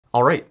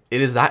All right,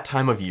 it is that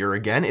time of year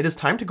again. It is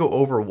time to go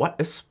over what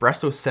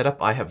espresso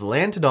setup I have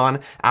landed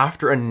on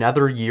after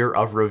another year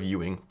of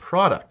reviewing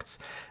products.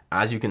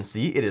 As you can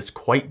see, it is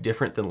quite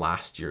different than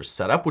last year's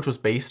setup, which was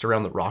based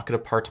around the Rocket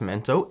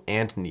Appartamento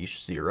and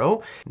Niche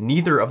Zero.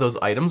 Neither of those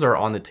items are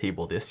on the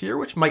table this year,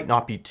 which might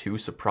not be too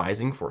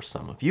surprising for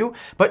some of you,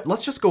 but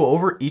let's just go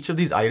over each of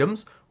these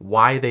items,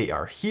 why they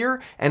are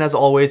here, and as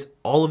always,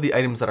 all of the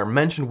items that are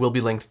mentioned will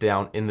be linked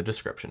down in the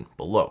description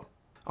below.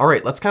 All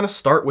right, let's kind of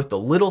start with the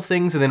little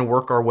things and then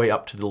work our way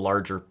up to the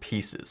larger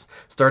pieces.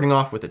 Starting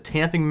off with the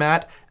tamping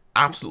mat.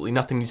 Absolutely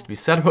nothing needs to be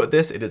said about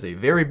this. It is a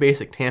very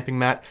basic tamping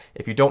mat.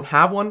 If you don't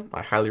have one,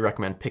 I highly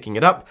recommend picking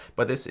it up,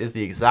 but this is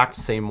the exact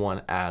same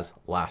one as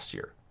last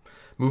year.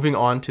 Moving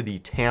on to the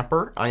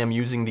tamper, I am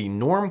using the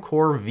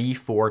Normcore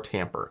V4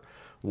 tamper.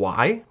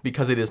 Why?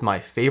 Because it is my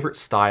favorite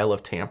style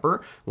of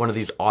tamper, one of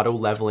these auto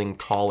leveling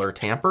collar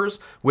tampers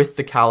with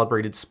the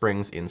calibrated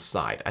springs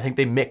inside. I think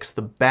they mix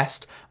the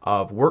best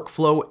of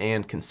workflow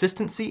and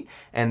consistency,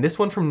 and this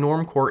one from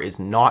Normcore is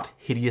not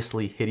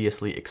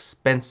hideously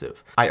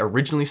expensive. I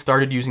originally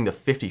started using the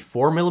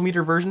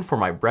 54mm version for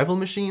my Breville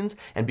machines,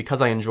 and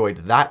because I enjoyed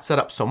that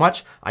setup so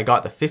much, I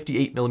got the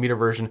 58mm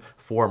version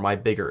for my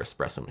bigger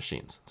espresso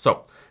machines.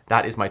 So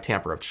that is my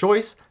tamper of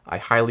choice. I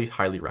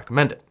highly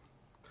recommend it.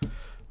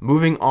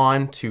 Moving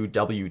on to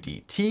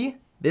WDT,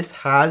 this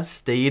has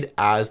stayed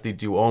as the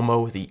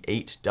Duomo, the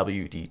 8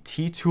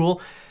 WDT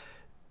tool.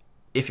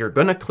 If you're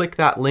gonna click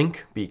that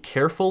link, be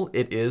careful,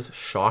 it is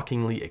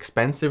shockingly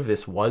expensive.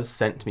 This was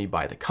sent to me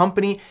by the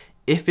company.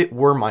 If it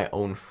were my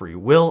own free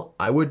will,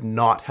 I would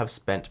not have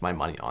spent my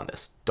money on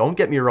this. Don't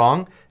get me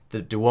wrong,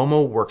 the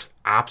Duomo works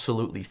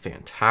absolutely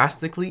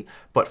fantastically,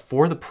 but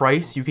for the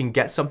price, you can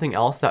get something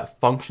else that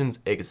functions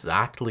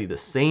exactly the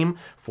same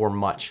for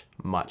much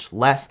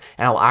less.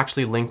 And I'll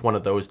actually link one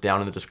of those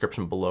down in the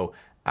description below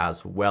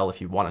as well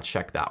if you want to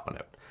check that one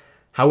out.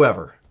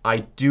 However, I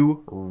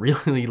do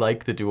really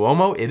like the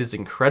Duomo. It is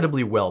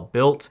incredibly well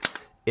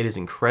built. It is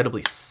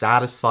incredibly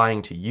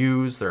satisfying to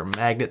use. There are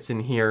magnets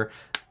in here.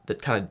 The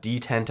kind of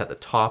detent at the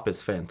top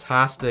is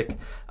fantastic.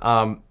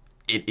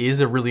 It is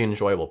a really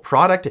enjoyable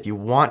product. If you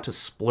want to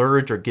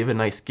splurge or give a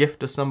nice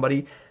gift to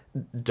somebody,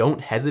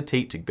 don't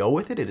hesitate to go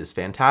with it. It is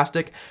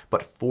fantastic,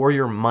 but for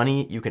your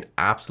money, you can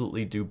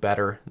absolutely do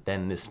better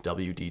than this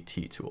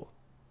WDT tool.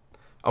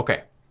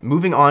 Okay,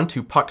 moving on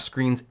to puck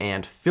screens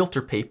and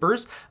filter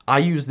papers. I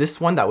use this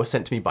one that was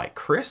sent to me by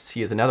Chris.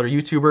 He is another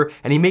YouTuber,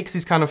 and he makes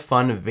these kind of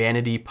fun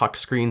vanity puck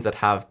screens that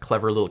have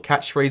clever little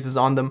catchphrases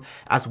on them,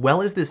 as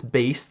well as this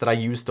base that I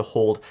use to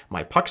hold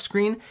my puck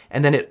screen,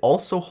 and then it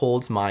also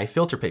holds my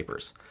filter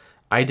papers.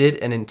 I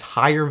did an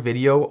entire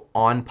video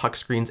on puck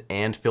screens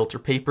and filter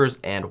papers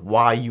and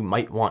why you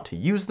might want to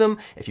use them.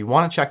 If you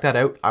want to check that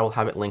out, I will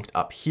have it linked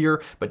up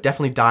here, but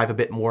definitely dive a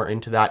bit more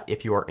into that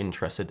if you are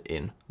interested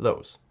in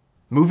those.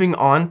 Moving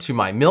on to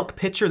my milk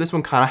pitcher, this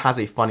one kind of has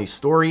a funny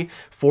story.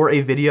 For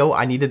a video,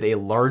 I needed a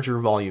larger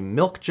volume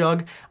milk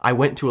jug. I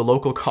went to a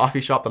local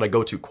coffee shop that I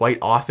go to quite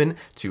often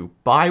to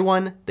buy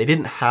one. They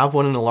didn't have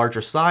one in a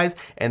larger size,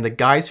 and the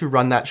guys who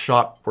run that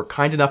shop were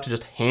kind enough to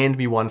just hand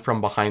me one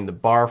from behind the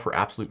bar for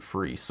absolute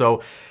free.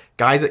 So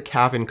guys at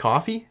Cavin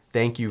Coffee,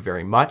 thank you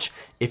very much.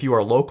 If you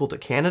are local to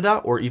Canada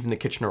or even the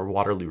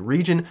Kitchener-Waterloo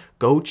region,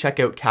 go check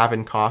out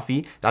Cavin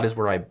Coffee. That is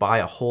where I buy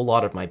a whole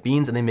lot of my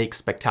beans, and they make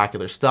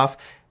spectacular stuff.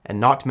 And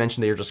not to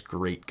mention, they are just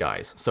great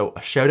guys. So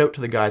a shout out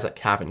to the guys at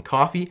Cavin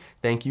Coffee.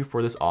 Thank you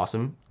for this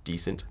awesome,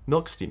 decent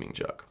milk steaming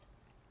jug.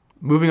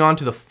 Moving on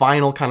to the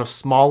final kind of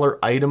smaller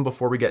item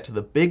before we get to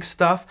the big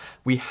stuff,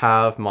 we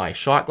have my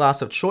shot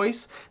glass of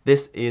choice.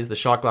 This is the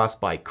shot glass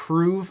by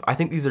Cruve. I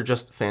think these are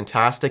just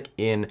fantastic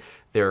in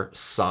their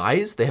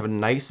size. They have a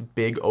nice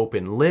big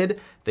open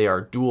lid. They are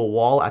dual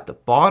wall at the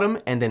bottom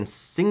and then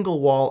single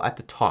wall at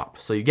the top.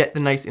 So you get the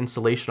nice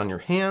insulation on your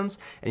hands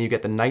and you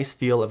get the nice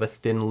feel of a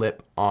thin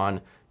lip on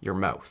your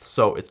mouth.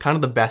 So it's kind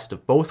of the best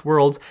of both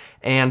worlds,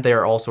 and they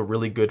are also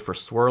really good for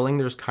swirling.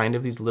 There's kind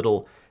of these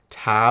little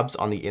tabs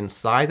on the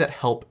inside that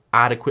help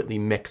adequately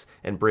mix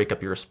and break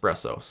up your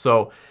espresso.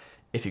 So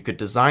if you could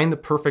design the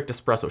perfect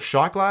espresso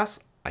shot glass,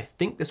 I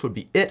think this would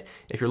be it.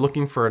 If you're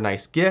looking for a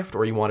nice gift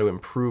or you want to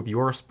improve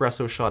your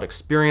espresso shot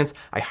experience,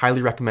 I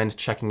highly recommend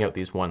checking out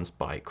these ones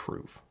by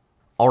Cruve.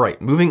 All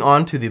right, moving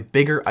on to the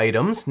bigger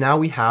items. Now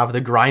we have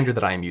the grinder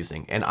that I am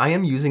using, and I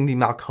am using the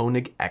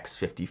Mahlkönig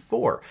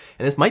X54.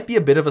 And this might be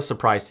a bit of a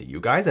surprise to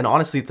you guys, and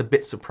honestly, it's a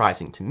bit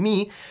surprising to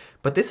me,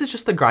 but this is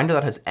just the grinder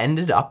that has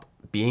ended up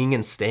being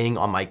and staying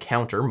on my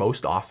counter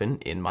most often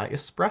in my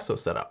espresso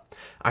setup.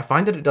 I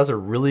find that it does a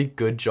really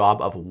good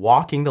job of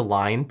walking the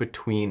line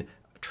between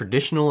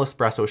traditional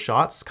espresso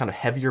shots, kind of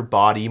heavier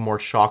body, more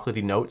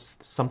chocolatey notes,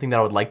 something that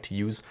I would like to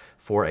use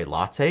for a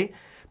latte,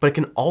 but it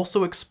can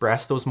also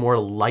express those more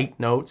light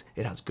notes.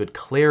 It has good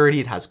clarity,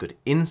 it has good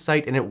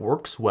insight, and it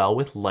works well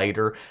with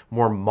lighter,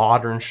 more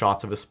modern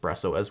shots of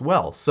espresso as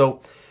well.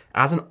 So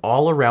as an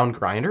all-around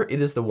grinder,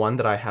 it is the one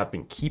that I have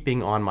been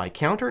keeping on my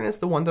counter, and it's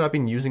the one that I've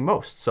been using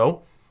most.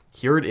 So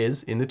here it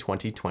is in the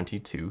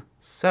 2022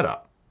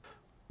 setup.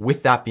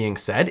 With that being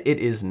said, it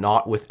is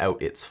not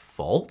without its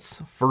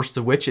faults. First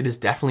of which, it is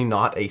definitely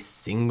not a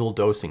single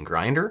dosing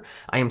grinder.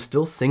 I am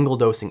still single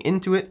dosing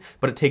into it,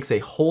 but it takes a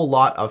whole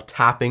lot of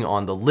tapping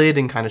on the lid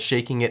and kind of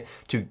shaking it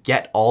to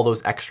get all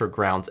those extra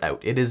grounds out.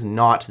 It is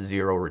not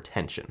zero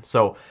retention.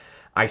 So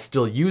I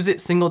still use it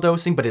single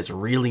dosing, but it's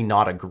really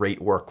not a great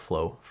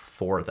workflow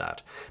for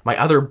that. My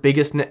other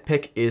biggest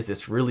nitpick is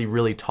this really,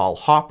 really tall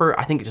hopper.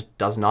 I think it just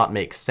does not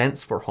make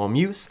sense for home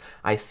use.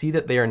 I see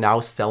that they are now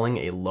selling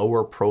a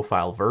lower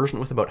profile version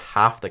with about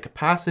half the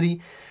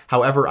capacity.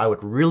 However, I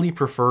would really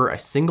prefer a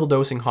single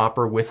dosing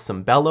hopper with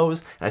some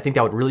bellows, and I think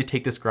that would really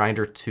take this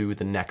grinder to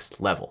the next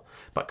level.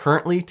 But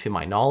currently, to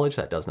my knowledge,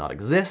 that does not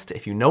exist.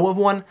 If you know of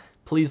one,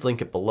 please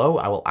link it below.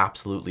 I will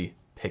absolutely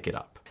pick it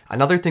up.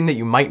 Another thing that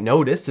you might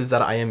notice is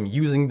that I am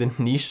using the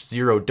niche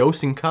zero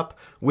dosing cup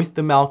with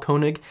the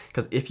Mahlkönig,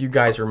 because if you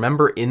guys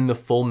remember in the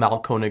full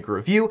Mahlkönig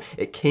review,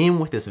 it came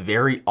with this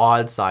very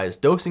odd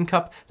sized dosing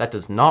cup that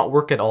does not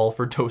work at all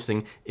for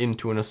dosing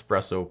into an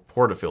espresso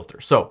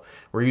portafilter. So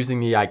we're using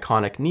the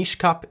iconic niche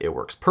cup. It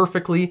works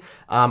perfectly.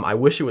 I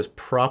wish it was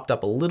propped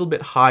up a little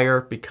bit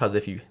higher, because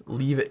if you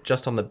leave it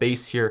just on the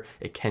base here,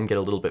 it can get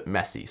a little bit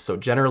messy. So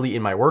generally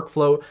in my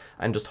workflow,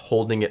 I'm just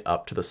holding it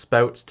up to the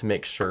spouts to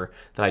make sure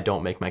that I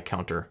don't make my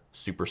counter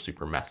super,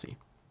 super messy.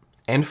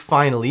 And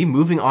finally,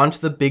 moving on to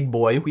the big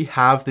boy, we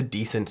have the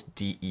Decent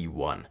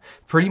DE1.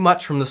 Pretty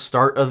much from the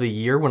start of the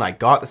year when I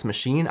got this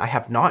machine, I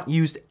have not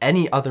used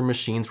any other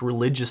machines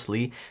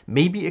religiously,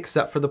 maybe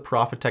except for the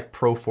Profitec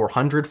Pro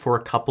 400 for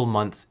a couple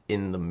months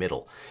in the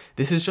middle.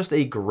 This is just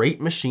a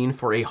great machine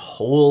for a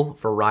whole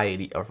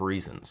variety of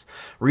reasons.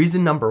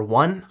 Reason number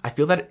one, I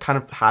feel that it kind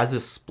of has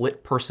this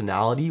split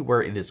personality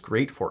where it is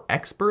great for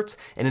experts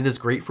and it is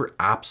great for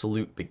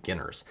absolute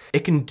beginners.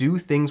 It can do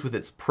things with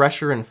its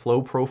pressure and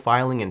flow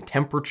profiling and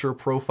temperature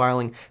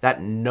profiling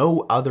that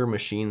no other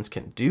machines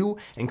can do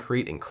and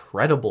create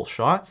incredible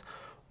shots.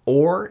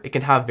 Or it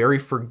can have very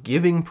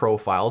forgiving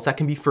profiles that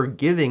can be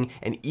forgiving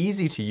and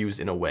easy to use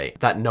in a way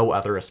that no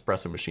other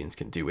espresso machines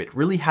can do. It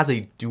really has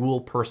a dual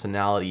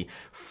personality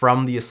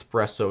from the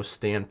espresso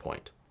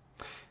standpoint.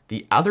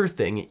 The other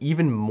thing,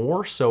 even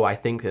more so I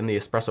think than the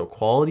espresso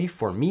quality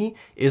for me,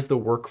 is the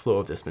workflow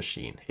of this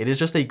machine. It is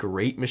just a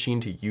great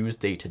machine to use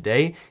day to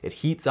day. It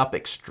heats up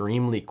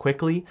extremely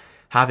quickly.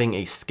 Having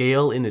a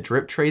scale in the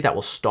drip tray that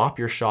will stop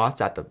your shots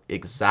at the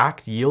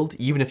exact yield,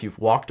 even if you've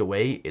walked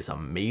away, is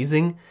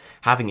amazing.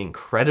 Having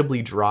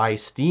incredibly dry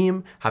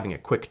steam, having a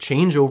quick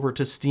changeover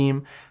to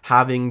steam,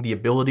 having the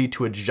ability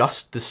to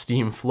adjust the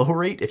steam flow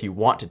rate if you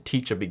want to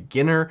teach a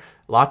beginner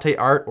latte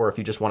art, or if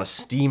you just want to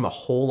steam a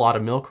whole lot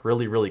of milk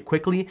really, really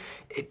quickly.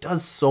 It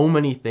does so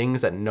many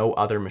things that no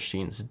other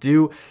machines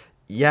do.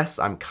 Yes,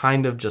 I'm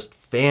kind of just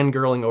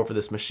fangirling over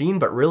this machine,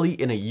 but really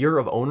in a year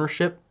of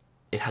ownership,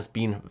 it has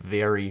been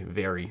very,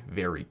 very,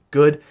 very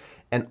good.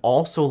 And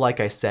also,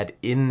 like I said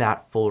in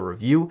that full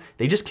review,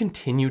 they just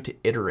continue to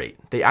iterate.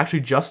 They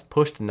actually just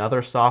pushed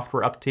another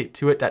software update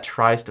to it that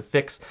tries to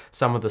fix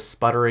some of the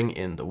sputtering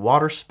in the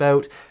water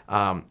spout.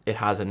 It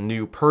has a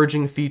new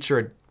purging feature,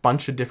 a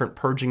bunch of different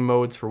purging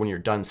modes for when you're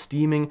done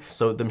steaming.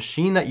 So the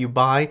machine that you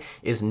buy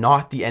is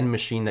not the end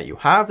machine that you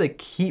have. They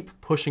keep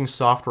pushing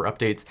software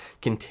updates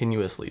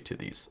continuously to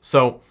these.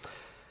 So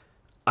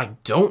I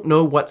don't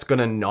know what's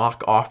gonna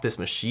knock off this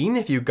machine.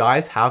 If you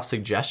guys have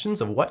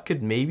suggestions of what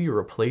could maybe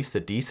replace the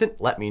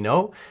Decent, let me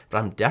know, but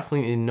I'm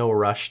definitely in no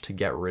rush to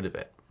get rid of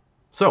it.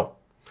 So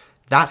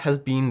that has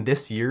been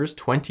this year's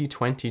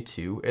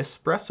 2022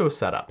 Espresso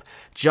Setup.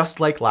 Just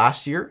like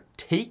last year,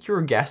 take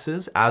your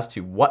guesses as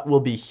to what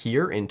will be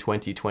here in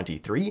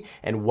 2023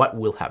 and what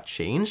will have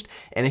changed.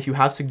 And if you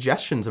have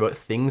suggestions about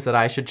things that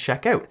I should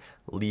check out,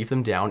 leave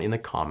them down in the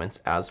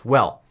comments as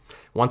well.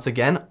 Once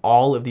again,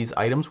 all of these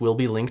items will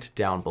be linked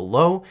down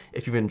below.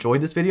 If you've enjoyed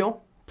this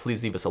video,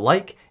 please leave us a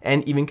like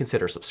and even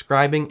consider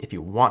subscribing if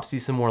you want to see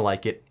some more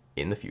like it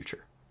in the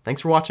future.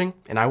 Thanks for watching,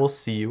 and I will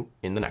see you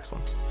in the next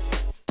one.